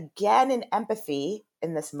interested again in empathy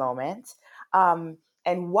in this moment, and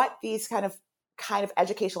what these kind of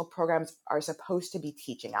educational programs are supposed to be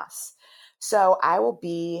teaching us. So I will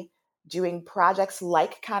be doing projects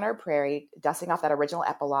like Conner Prairie, dusting off that original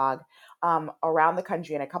epilogue, around the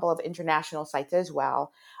country and a couple of international sites as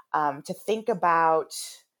well, to think about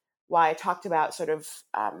why I talked about sort of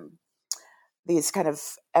these kind of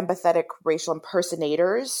empathetic racial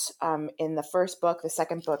impersonators in the first book. The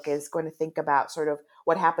second book is going to think about sort of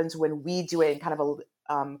what happens when we do it in kind of a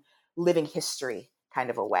living history kind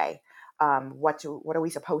of a way. What are we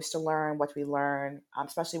supposed to learn? What do we learn?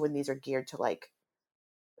 Especially when these are geared to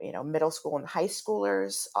middle school and high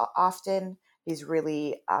schoolers often. These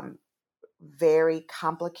really very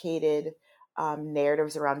complicated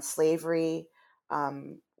narratives around slavery.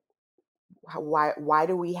 Why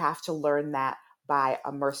do we have to learn that by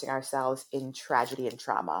immersing ourselves in tragedy and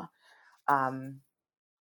trauma? And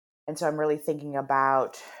so I'm really thinking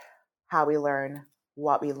about how we learn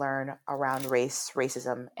what we learn around race,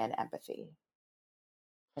 racism, and empathy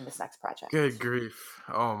in this next project. Good grief.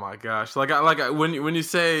 Oh my gosh. When you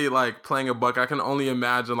say like playing a buck, I can only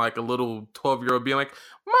imagine like a little 12-year-old being like,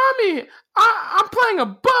 "Mommy, I'm playing a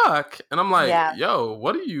buck." And I'm like, "Yo,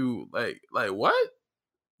 what are you like what?"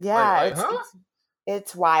 Yeah,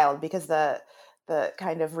 it's wild because the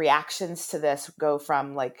kind of reactions to this go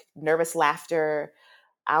from like nervous laughter,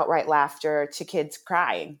 outright laughter, to kids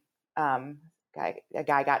crying. A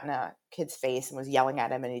guy got in a kid's face and was yelling at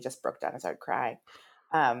him, and he just broke down and started crying.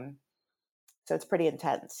 So it's pretty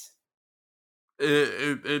intense.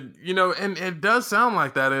 And it does sound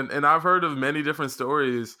like that, and I've heard of many different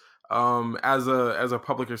stories as a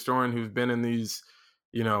public historian who's been in these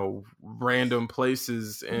random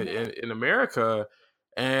places in America,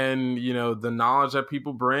 and the knowledge that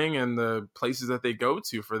people bring and the places that they go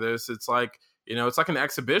to for this. It's like it's like an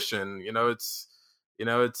exhibition. It's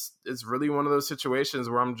really one of those situations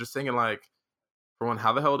where I'm just thinking like, for one,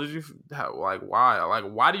 how the hell did you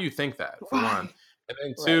why do you think that, for one? And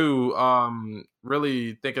then two,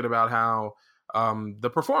 really thinking about how the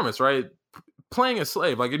performance, right? Playing a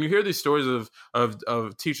slave, like, and you hear these stories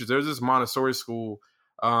of teachers. There's this Montessori school,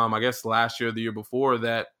 I guess last year or the year before,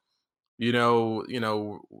 that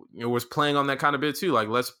was playing on that kind of bit too. Like,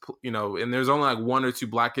 and there's only like one or two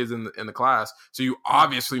black kids in the class, so you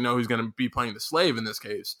obviously know who's going to be playing the slave in this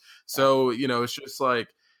case. So it's just like,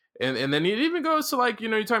 and then it even goes to like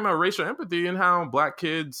you're talking about racial empathy and how black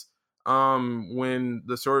kids, when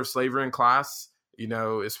the sort of slavery in class,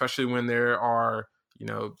 especially when there are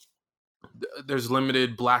there's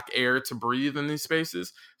limited black air to breathe in these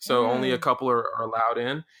spaces, so only a couple are allowed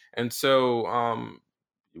in, and so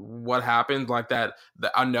what happened, like that,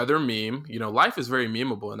 another meme, life is very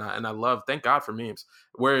memeable, and I love, thank God for memes,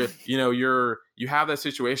 where, you have that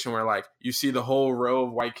situation where, like, you see the whole row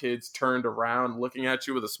of white kids turned around looking at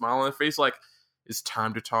you with a smile on their face, like, it's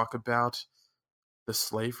time to talk about the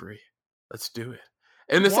slavery. Let's do it.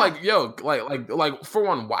 And it's like, yo, like for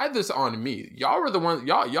one, why this on me? Y'all were the ones,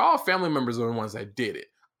 y'all family members are the ones that did it.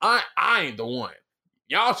 I ain't the one.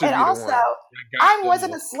 Y'all should and be also, the one. I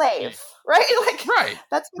wasn't a slave, right? Like, right.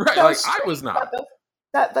 That's right. So like I was not.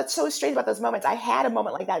 That's so strange about those moments. I had a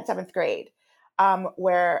moment like that in 7th grade,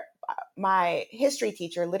 where my history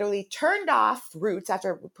teacher literally turned off Roots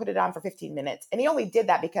after we put it on for 15 minutes. And he only did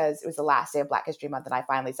that because it was the last day of Black History Month. And I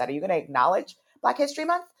finally said, "Are you going to acknowledge Black History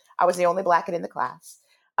Month?" I was the only Black kid in the class.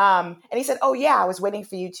 And he said, "Oh yeah, I was waiting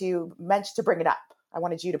for you to bring it up. I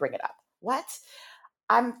wanted you to bring it up." What?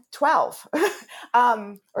 I'm 12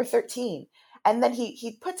 or 13. And then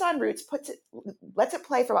he puts on Roots, lets it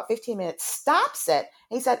play for about 15 minutes, stops it.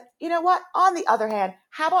 And he said, "You know what? On the other hand,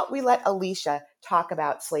 how about we let Alicia talk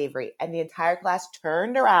about slavery?" And the entire class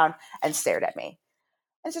turned around and stared at me.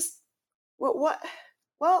 And just, what?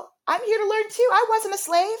 Well, I'm here to learn too. I wasn't a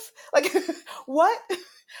slave. Like, what?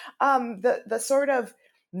 The sort of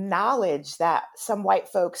knowledge that some white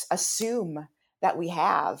folks assume that we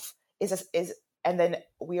have is, and then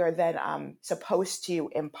we are then supposed to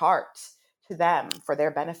impart to them for their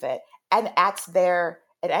benefit, and at their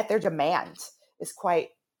demand, is quite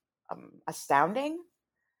astounding.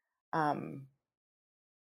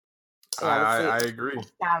 I agree.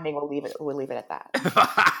 Astounding. We'll leave it at that.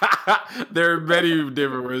 There are many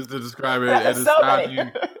different ways to describe it. And so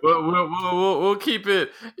astounding. We'll keep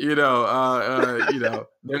it. There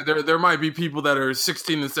might be people that are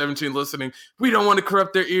 16 and 17 listening. We don't want to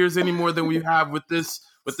corrupt their ears any more than we have with this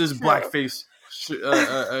blackface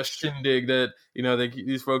shindig that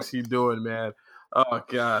these folks keep doing, man. Oh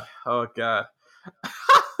God.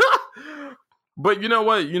 But you know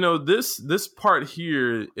what? This part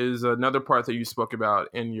here is another part that you spoke about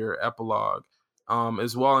in your epilogue,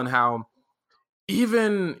 as well, and how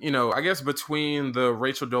even I guess between the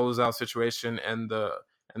Rachel Dolezal situation and the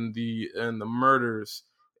murders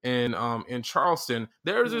in Charleston,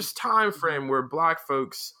 there's this time frame where Black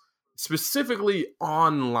folks, specifically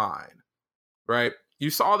online, right? You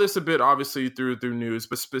saw this a bit obviously through news,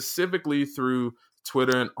 but specifically through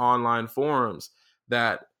Twitter and online forums,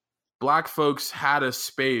 that Black folks had a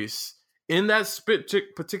space in that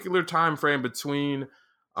particular time frame between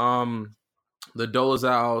the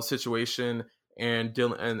Dolezal situation and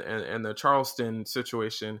the Charleston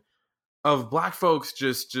situation, of Black folks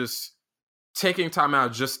just taking time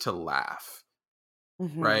out just to laugh,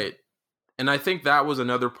 right? And I think that was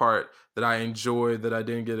another part that I enjoyed that I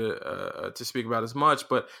didn't get to speak about as much,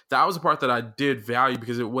 but that was a part that I did value,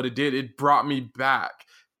 because it brought me back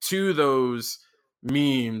to those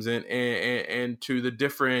memes and to the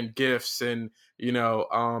different gifs, and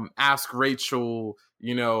Ask Rachel,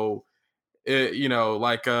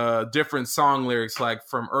 like different song lyrics, like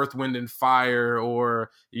from Earth, Wind and Fire,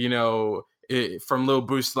 or from Lil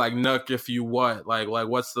Boost, like Nuck If You What, like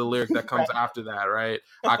what's the lyric that comes after that, right?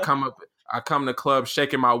 I come to club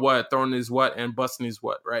shaking my what, throwing his what, and busting his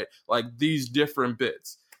what, right? Like these different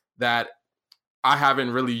bits that I haven't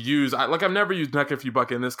really used. I've never used Nuck If You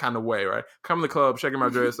Buck in this kind of way, right? Come to the club, shaking my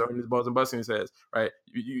dress, throwing his balls and busting his heads, right?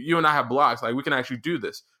 You and I have blocks, like we can actually do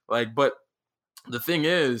this, like. But the thing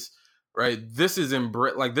is, right? This is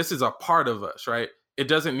this is a part of us, right? It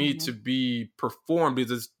doesn't need to be performed,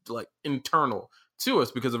 because it's like internal to us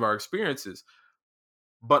because of our experiences.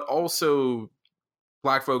 But also,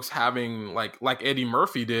 Black folks having like Eddie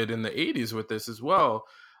Murphy did in the 80s with this as well,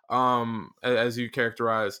 as you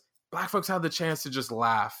characterize. Black folks have the chance to just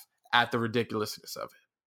laugh at the ridiculousness of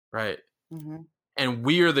it, right? And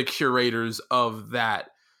we are the curators of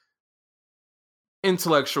that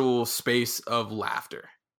intellectual space of laughter,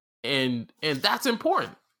 and that's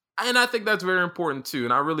important. And I think that's very important too.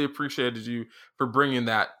 And I really appreciated you for bringing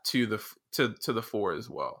that to the fore as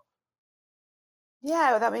well.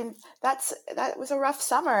 Yeah, I mean, that was a rough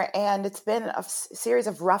summer, and it's been a series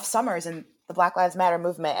of rough summers in the Black Lives Matter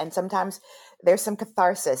movement. And sometimes there's some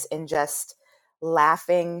catharsis in just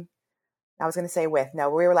laughing. I was going to say we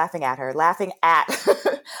were laughing at her, laughing at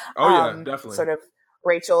definitely, sort of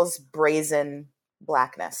Rachel's brazen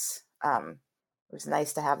Blackness. It was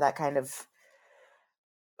nice to have that kind of,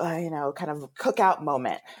 kind of cookout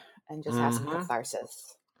moment and just have some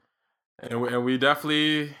catharsis. And we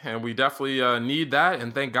definitely need that.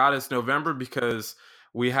 And thank God it's November, because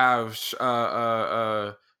we have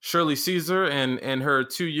Shirley Caesar and her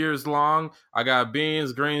 2 years long. I got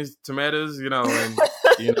beans, greens, tomatoes, and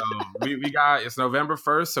You know, we got, it's November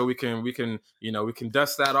 1st, so we can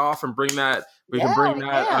dust that off and bring that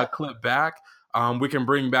clip back. We can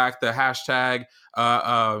bring back the hashtag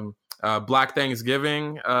Black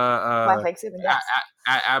Thanksgiving. Black Thanksgiving, yes.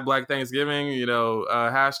 At Black Thanksgiving,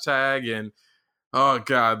 hashtag. And oh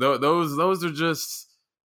God, those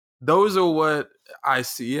are what I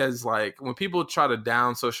see as, like, when people try to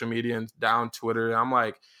down social media and down Twitter, I'm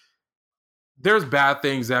like, there's bad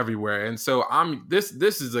things everywhere. And so this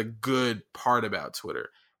is a good part about Twitter,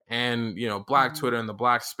 and Black Twitter and the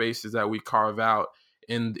Black spaces that we carve out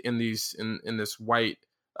in this white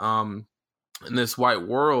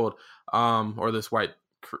world, or this white,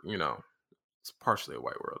 it's partially a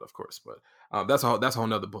white world, of course, but that's a whole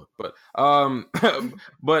nother book. But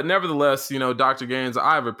but nevertheless, Dr. Gaines,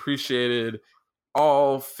 I've appreciated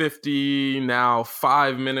all 5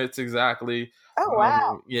 minutes exactly. Oh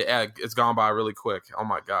wow! Yeah, it's gone by really quick. Oh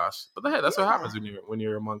my gosh! But hey, that's what happens when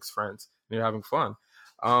you're amongst friends and you're having fun.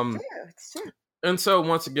 It's true. And so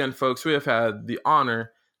once again, folks, we have had the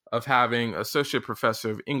honor of having Associate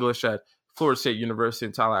Professor of English at Florida State University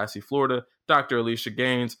in Tallahassee, Florida, Dr. Alicia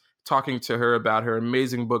Gaines, talking to her about her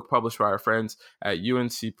amazing book published by our friends at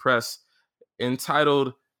UNC Press,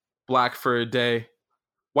 entitled Black for a Day: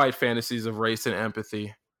 White Fantasies of Race and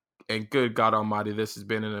Empathy. And good God Almighty, this has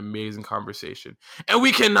been an amazing conversation. And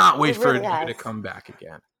we cannot wait for you to come back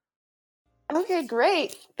again. Okay,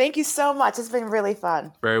 great. Thank you so much. It's been really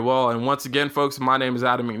fun. Very well. And once again, folks, my name is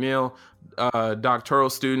Adam McNeil, doctoral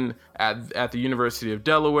student at the University of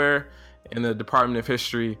Delaware in the Department of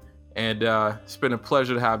History. And it's been a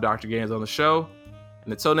pleasure to have Dr. Gaines on the show.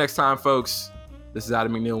 And until next time, folks, this is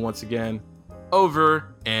Adam McNeil once again.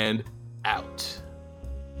 Over and out.